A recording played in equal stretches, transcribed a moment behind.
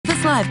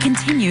Memphis Live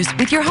continues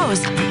with your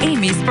host,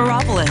 Amy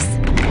Sparopoulos.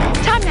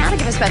 Time now to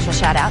give a special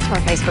shout out to our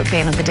Facebook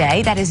fan of the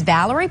day. That is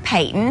Valerie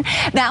Payton.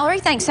 Valerie,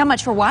 thanks so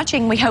much for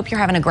watching. We hope you're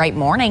having a great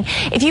morning.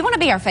 If you want to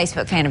be our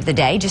Facebook fan of the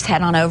day, just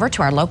head on over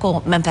to our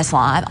local Memphis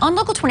Live on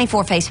Local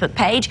 24 Facebook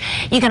page.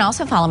 You can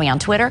also follow me on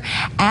Twitter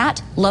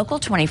at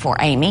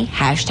Local24Amy,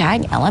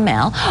 hashtag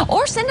LML,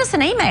 or send us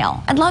an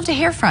email. I'd love to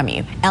hear from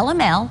you.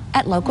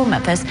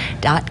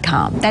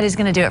 LML@localmemphis.com. That is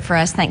going to do it for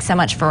us. Thanks so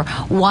much for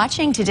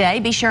watching today.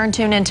 Be sure and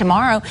tune in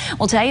tomorrow.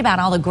 We'll tell you about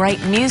all the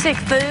great music,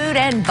 food,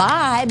 and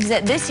vibes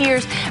at this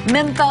year's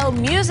Mempho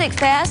Music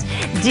Fest.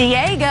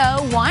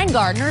 Diego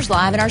Weingartner's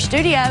live in our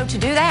studio to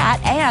do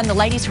that, and the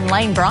ladies from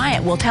Lane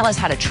Bryant will tell us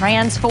how to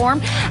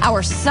transform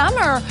our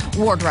summer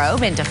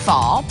wardrobe into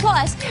fall.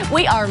 Plus,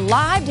 we are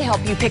live to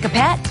help you pick a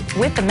pet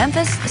with the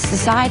Memphis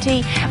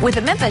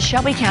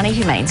Shelby County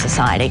Humane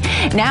Society.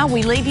 Now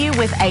we leave you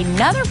with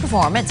another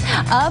performance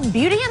of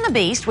Beauty and the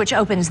Beast, which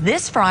opens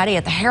this Friday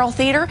at the Harrell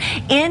Theater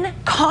in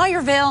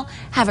Collierville.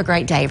 Have a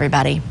great day,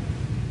 everybody.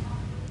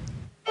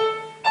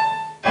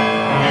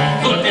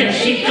 There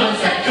she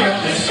goes, that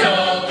girl is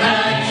so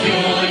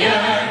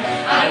peculiar.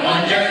 I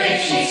wonder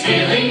if she's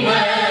feeling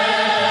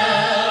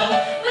well.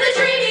 With a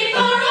dreamy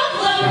floral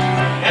look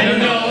and her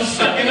nose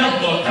stuck in a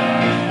book.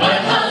 What a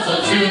puzzle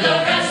to the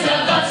rest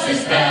of us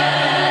is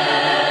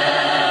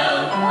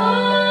Belle.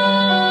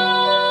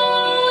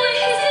 Oh,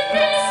 isn't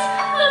this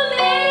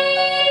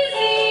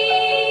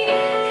amazing?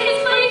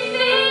 It's my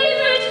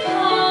favorite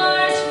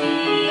part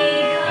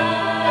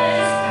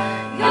because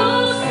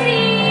you'll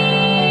see.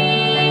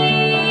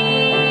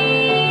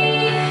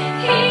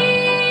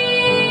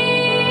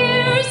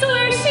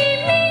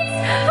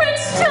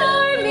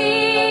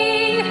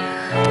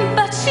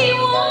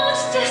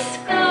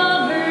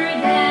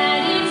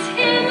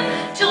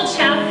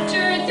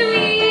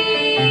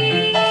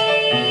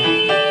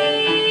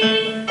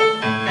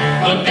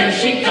 Look, there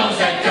she goes,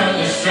 that girl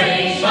is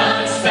strange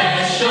but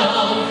special,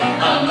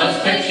 a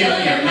most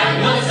peculiar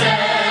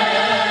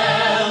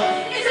mademoiselle.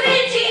 It's a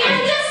pity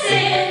and a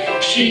sin,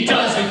 she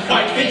doesn't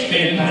quite fit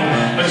in,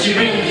 but she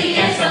really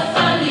is a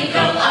fun